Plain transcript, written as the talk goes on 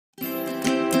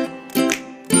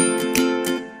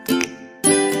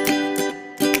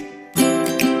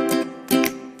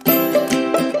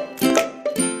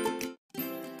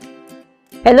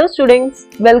Hello students,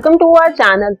 welcome to our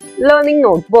channel Learning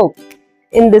Notebook.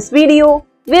 In this video,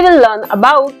 we will learn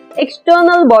about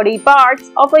external body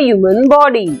parts of a human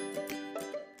body.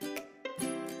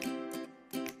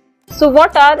 So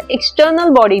what are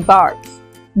external body parts?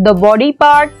 The body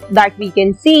parts that we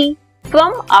can see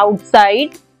from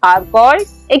outside are called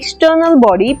external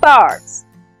body parts.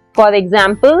 For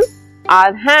example,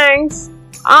 our hands,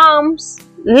 arms,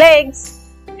 legs,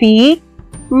 feet,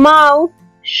 mouth,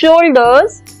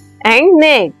 shoulders and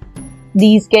neck.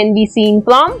 These can be seen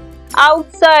from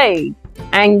outside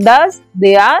and thus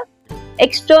they are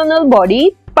external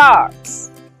body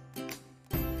parts.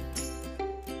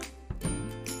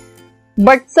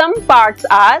 But some parts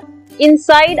are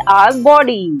inside our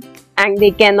body and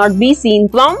they cannot be seen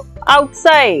from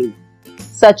outside.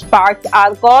 Such parts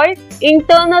are called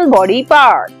internal body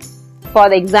parts.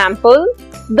 For example,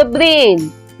 the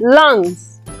brain,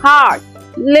 lungs, heart,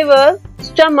 liver,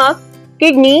 stomach,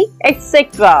 kidney,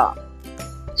 etc.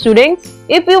 Students,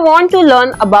 if you want to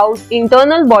learn about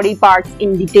internal body parts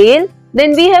in detail,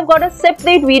 then we have got a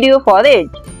separate video for it.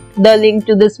 The link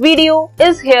to this video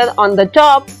is here on the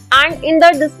top and in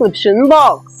the description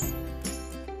box.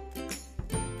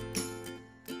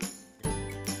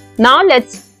 Now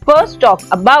let's first talk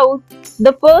about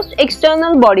the first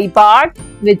external body part,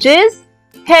 which is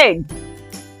head.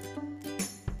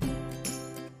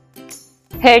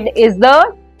 Head is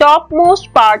the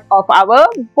topmost part of our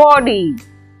body.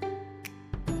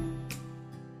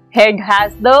 Head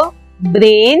has the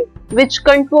brain which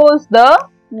controls the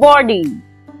body.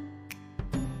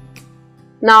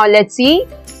 Now let's see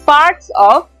parts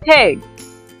of head.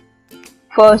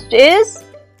 First is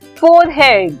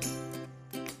forehead,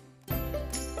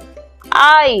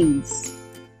 eyes,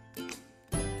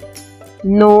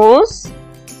 nose,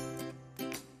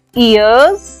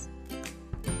 ears,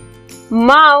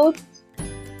 mouth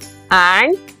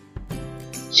and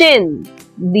chin.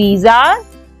 These are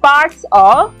parts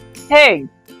of head.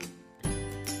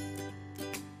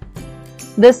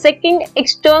 The second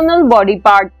external body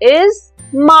part is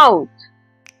mouth.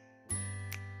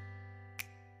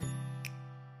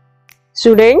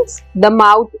 Students, the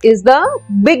mouth is the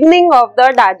beginning of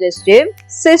the digestive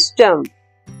system.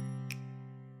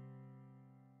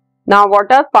 Now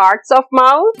what are parts of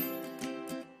mouth?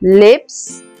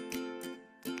 Lips,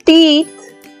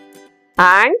 teeth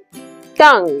and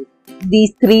tongue.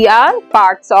 These three are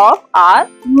parts of our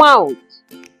mouth.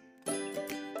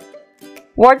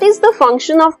 What is the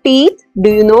function of teeth?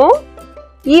 Do you know?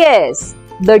 Yes,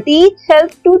 the teeth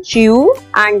help to chew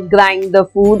and grind the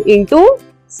food into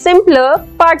simpler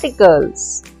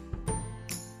particles.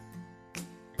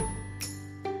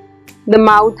 The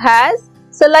mouth has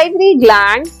salivary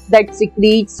gland that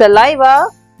secretes saliva,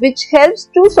 which helps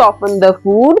to soften the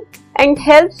food and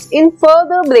helps in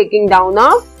further breaking down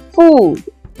of food.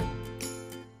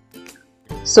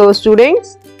 So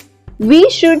students, we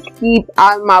should keep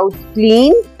our mouth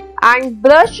clean and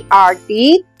brush our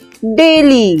teeth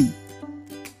daily.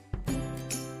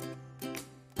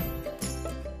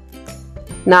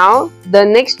 Now the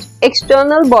next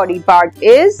external body part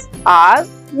is our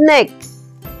neck.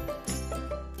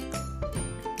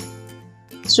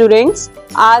 Students,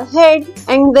 our head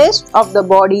and rest of the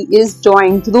body is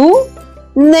joined through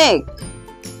neck.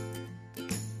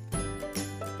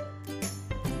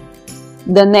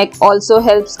 The neck also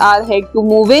helps our head to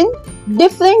move in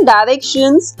different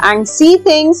directions and see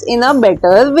things in a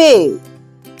better way.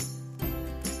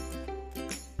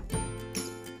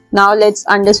 Now let's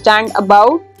understand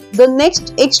about the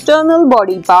next external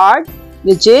body part,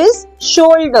 which is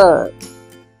shoulder.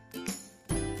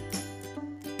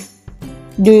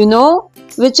 Do you know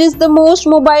which is the most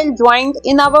mobile joint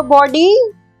in our body?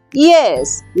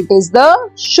 Yes, it is the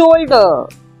shoulder.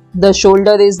 The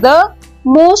shoulder is the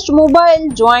most mobile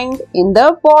joint in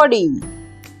the body.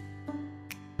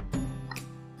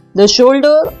 The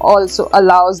shoulder also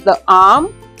allows the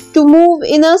arm to move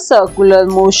in a circular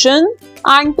motion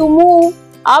and to move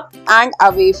up and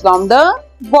away from the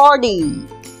body.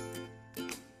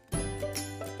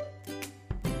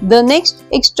 The next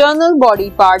external body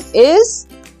part is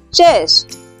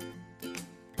chest.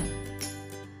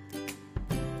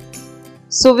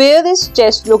 So where is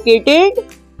chest located?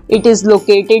 It is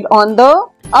located on the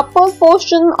upper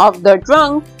portion of the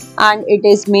trunk and it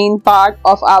is main part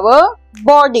of our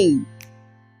body.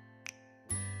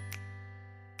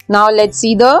 Now let's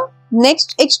see the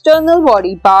next external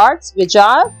body parts, which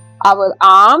are our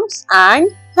arms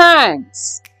and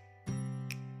hands.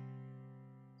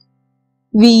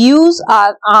 We use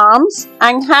our arms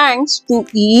and hands to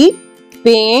eat,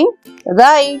 paint,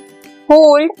 write,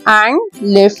 hold and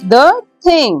lift the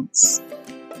things.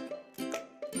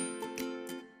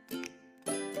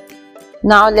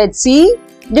 Now let's see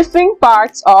different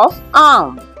parts of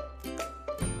arm.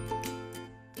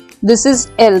 This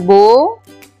is elbow.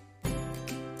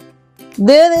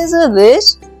 There is a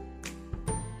wrist.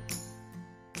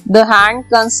 The hand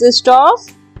consists of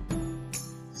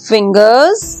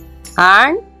fingers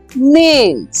and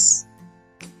nails.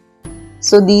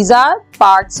 So these are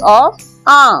parts of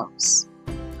arms.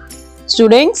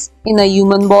 Students, in a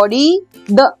human body,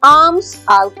 the arms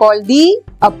are called the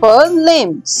upper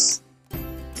limbs.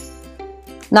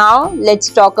 Now let's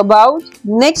talk about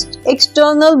next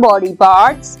external body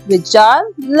parts, which are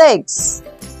legs.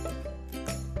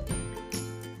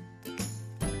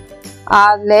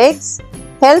 Our legs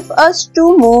help us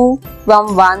to move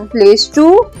from one place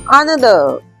to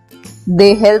another.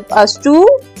 They help us to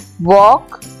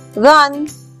walk, run,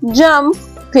 jump,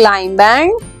 climb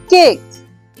and kick.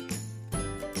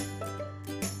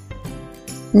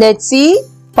 Let's see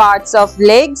parts of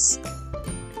legs.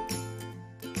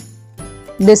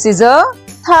 This is a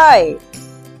thigh.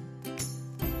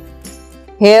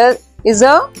 Here is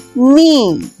a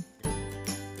knee.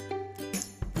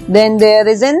 Then there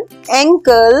is an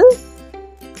ankle,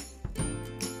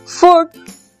 foot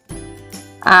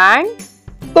and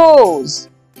toes.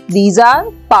 These are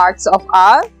parts of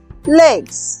our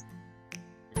legs.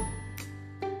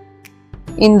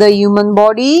 In the human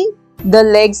body, the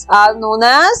legs are known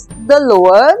as the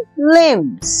lower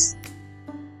limbs.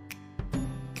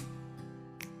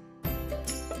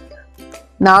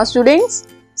 Now students,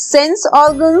 sense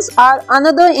organs are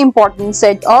another important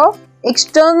set of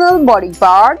external body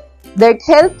part that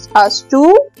helps us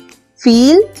to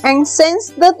feel and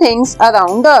sense the things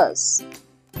around us.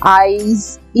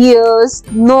 Eyes, ears,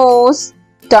 nose,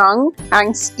 tongue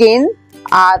and skin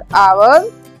are our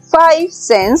 5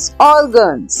 sense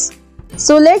organs.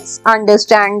 So let's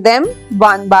understand them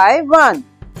one by one.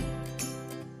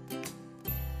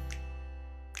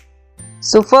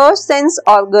 So first sense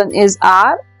organ is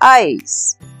our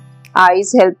eyes.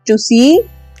 Eyes help to see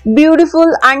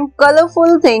beautiful and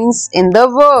colorful things in the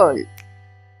world.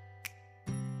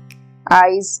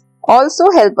 Eyes also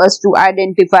help us to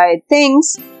identify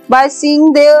things by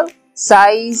seeing their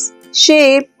size,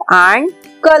 shape and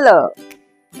color.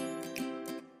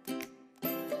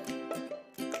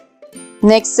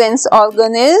 Next sense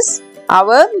organ is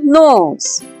our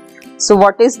nose. So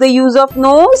what is the use of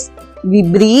nose? We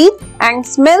breathe and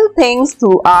smell things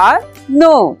through our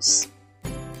nose.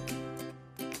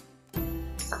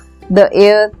 The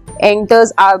air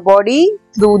enters our body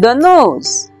through the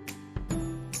nose.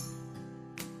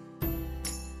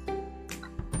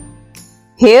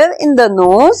 Here in the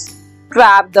nose,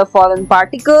 trap the foreign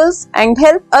particles and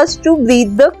help us to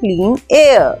breathe the clean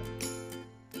air.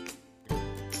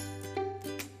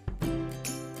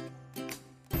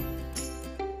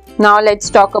 Now let's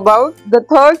talk about the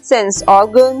third sense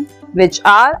organ, which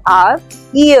are our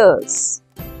ears.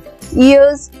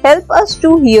 Ears help us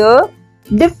to hear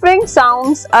different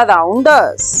sounds around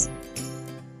us.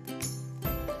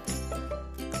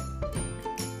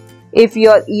 If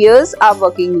your ears are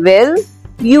working well,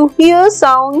 you hear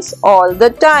sounds all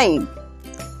the time.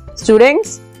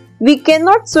 Students, we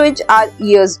cannot switch our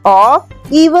ears off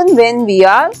even when we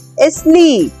are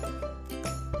asleep.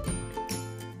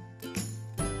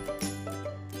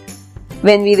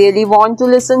 When we really want to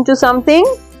listen to something,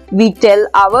 we tell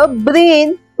our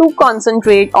brain to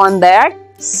concentrate on that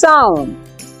sound.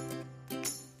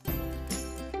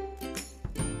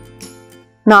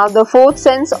 Now the fourth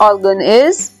sense organ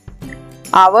is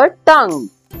our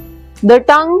tongue. The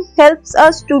tongue helps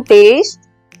us to taste,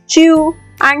 chew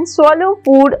and swallow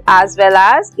food, as well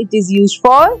as it is used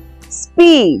for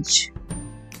speech.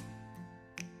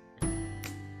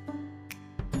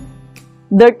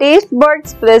 The taste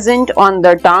buds present on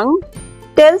the tongue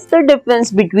tells the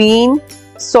difference between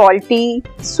salty,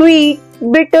 sweet,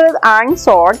 bitter and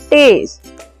sour taste.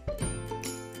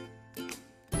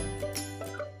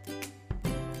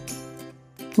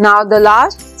 Now the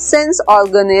last sense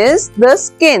organ is the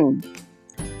skin.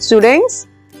 Students,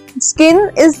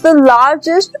 skin is the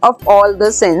largest of all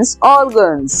the sense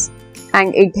organs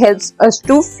and it helps us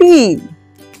to feel.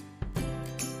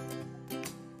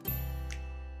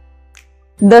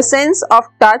 The sense of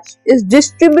touch is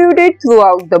distributed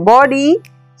throughout the body,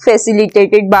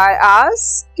 facilitated by our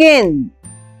skin.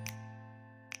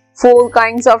 4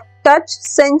 kinds of touch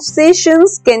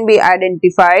sensations can be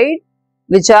identified,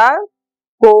 which are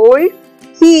cold,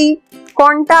 heat,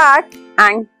 contact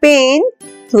and pain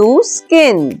through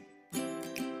skin.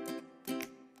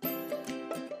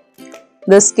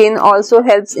 The skin also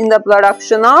helps in the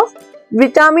production of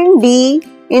vitamin D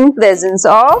in presence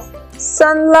of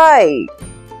sunlight.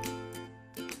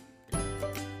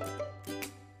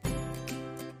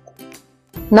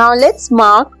 Now let's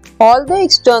mark all the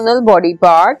external body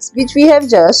parts which we have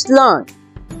just learned.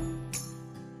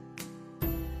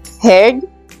 Head,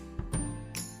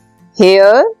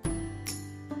 hair,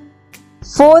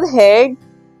 forehead,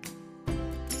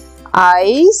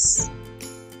 eyes,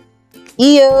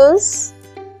 ears,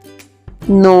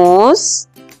 nose,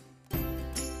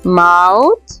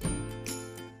 mouth,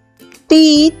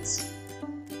 teeth,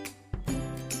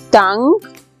 tongue,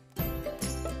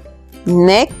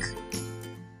 neck.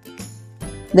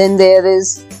 Then there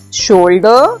is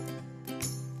shoulder,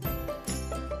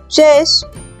 chest,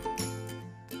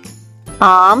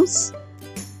 arms,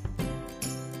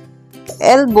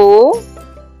 elbow,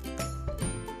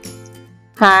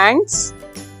 hands.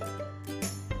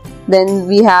 Then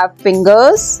we have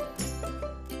fingers,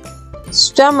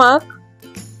 stomach,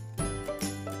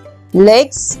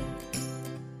 legs,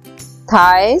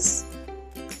 thighs,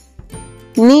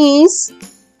 knees,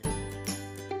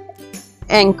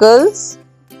 ankles,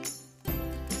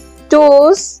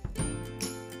 toes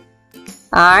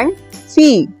and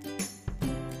feet.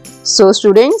 So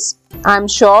students, I am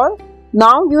sure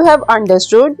now you have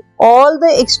understood all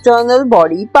the external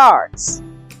body parts.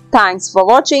 Thanks for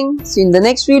watching. See you in the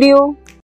next video.